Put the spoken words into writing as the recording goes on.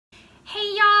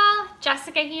Hey y'all,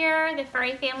 Jessica here, the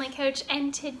Furry Family Coach,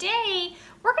 and today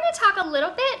we're going to talk a little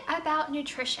bit about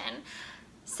nutrition.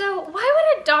 So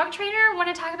why would a dog trainer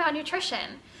want to talk about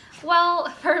nutrition? Well,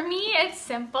 for me it's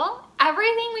simple.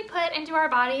 Everything we put into our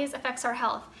bodies affects our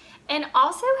health and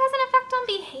also has an effect on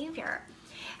behavior.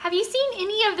 Have you seen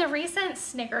any of the recent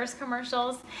Snickers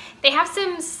commercials? They have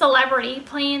some celebrity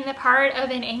playing the part of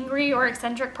an angry or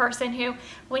eccentric person who,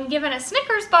 when given a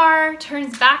Snickers bar,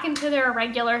 turns back into their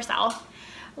regular self.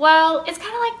 Well, it's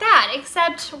kind of like that,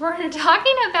 except we're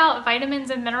talking about vitamins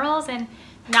and minerals and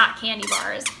not candy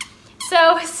bars.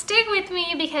 So stick with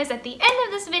me because at the end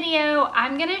of this video,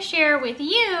 I'm gonna share with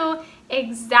you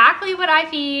exactly what I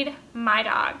feed my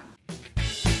dog.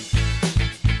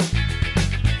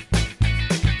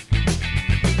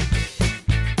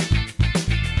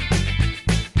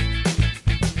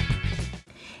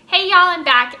 Hey y'all, I'm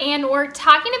back and we're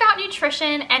talking about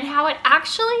nutrition and how it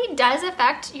actually does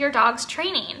affect your dog's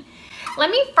training. Let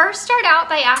me first start out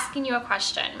by asking you a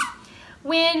question.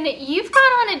 When you've gone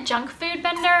on a junk food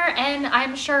bender, and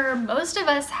I'm sure most of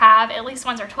us have at least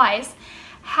once or twice,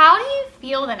 how do you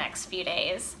feel the next few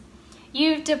days?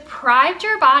 You've deprived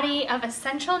your body of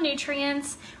essential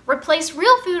nutrients, replaced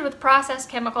real food with processed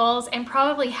chemicals, and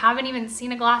probably haven't even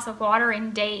seen a glass of water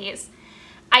in days.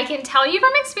 I can tell you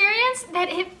from experience that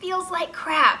it feels like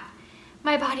crap.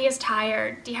 My body is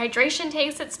tired, dehydration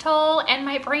takes its toll, and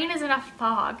my brain is in a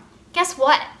fog. Guess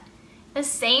what? The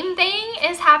same thing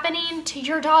is happening to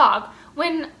your dog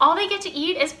when all they get to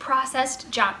eat is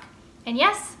processed junk. And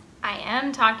yes, I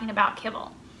am talking about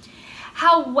kibble.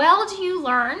 How well do you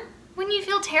learn when you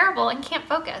feel terrible and can't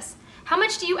focus? How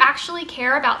much do you actually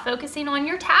care about focusing on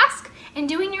your task and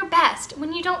doing your best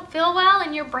when you don't feel well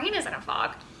and your brain is in a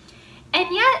fog? And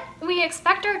yet, we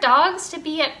expect our dogs to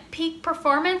be at peak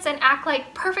performance and act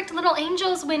like perfect little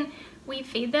angels when we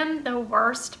feed them the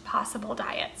worst possible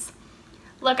diets.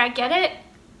 Look, I get it.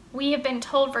 We have been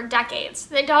told for decades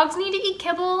that dogs need to eat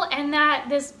kibble and that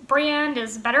this brand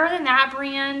is better than that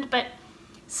brand, but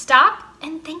stop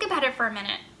and think about it for a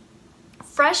minute.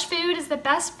 Fresh food is the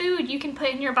best food you can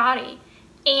put in your body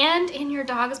and in your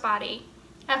dog's body.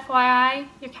 FYI,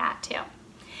 your cat too.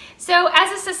 So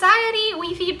as a society,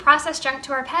 we feed processed junk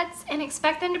to our pets and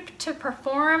expect them to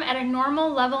perform at a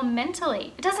normal level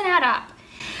mentally. It doesn't add up.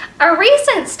 A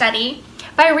recent study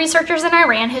by researchers in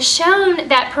Iran has shown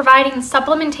that providing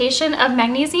supplementation of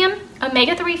magnesium,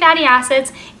 omega-3 fatty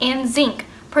acids, and zinc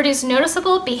produce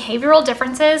noticeable behavioral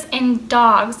differences in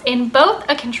dogs in both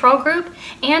a control group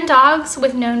and dogs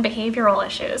with known behavioral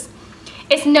issues.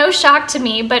 It's no shock to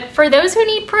me, but for those who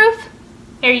need proof,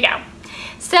 here you go.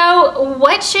 So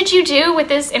what should you do with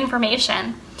this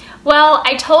information? Well,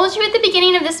 I told you at the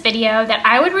beginning of this video that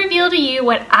I would reveal to you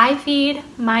what I feed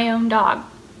my own dog.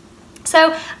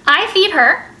 So I feed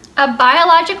her a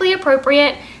biologically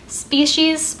appropriate,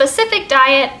 species-specific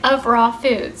diet of raw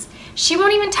foods. She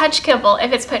won't even touch kibble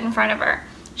if it's put in front of her.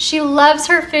 She loves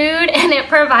her food and it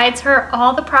provides her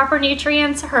all the proper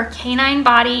nutrients her canine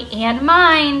body and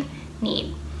mind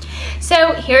need.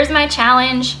 So here's my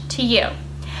challenge to you.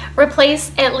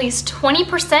 Replace at least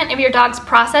 20% of your dog's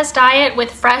processed diet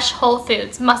with fresh whole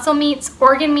foods, muscle meats,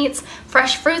 organ meats,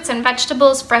 fresh fruits and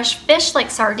vegetables, fresh fish like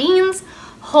sardines,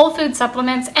 whole food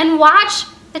supplements, and watch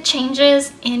the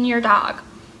changes in your dog.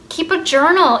 Keep a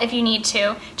journal if you need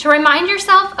to remind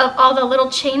yourself of all the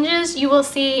little changes you will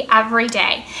see every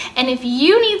day. And if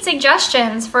you need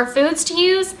suggestions for foods to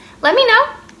use, let me know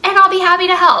and I'll be happy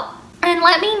to help. And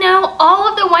let me know all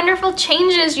of the wonderful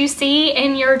changes you see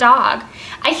in your dog.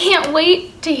 I can't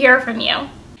wait to hear from you.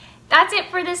 That's it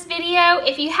for this video.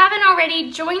 If you haven't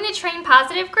already, join the Train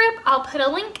Positive group. I'll put a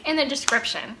link in the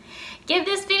description. Give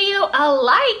this video a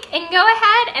like and go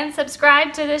ahead and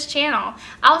subscribe to this channel.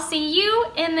 I'll see you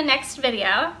in the next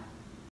video.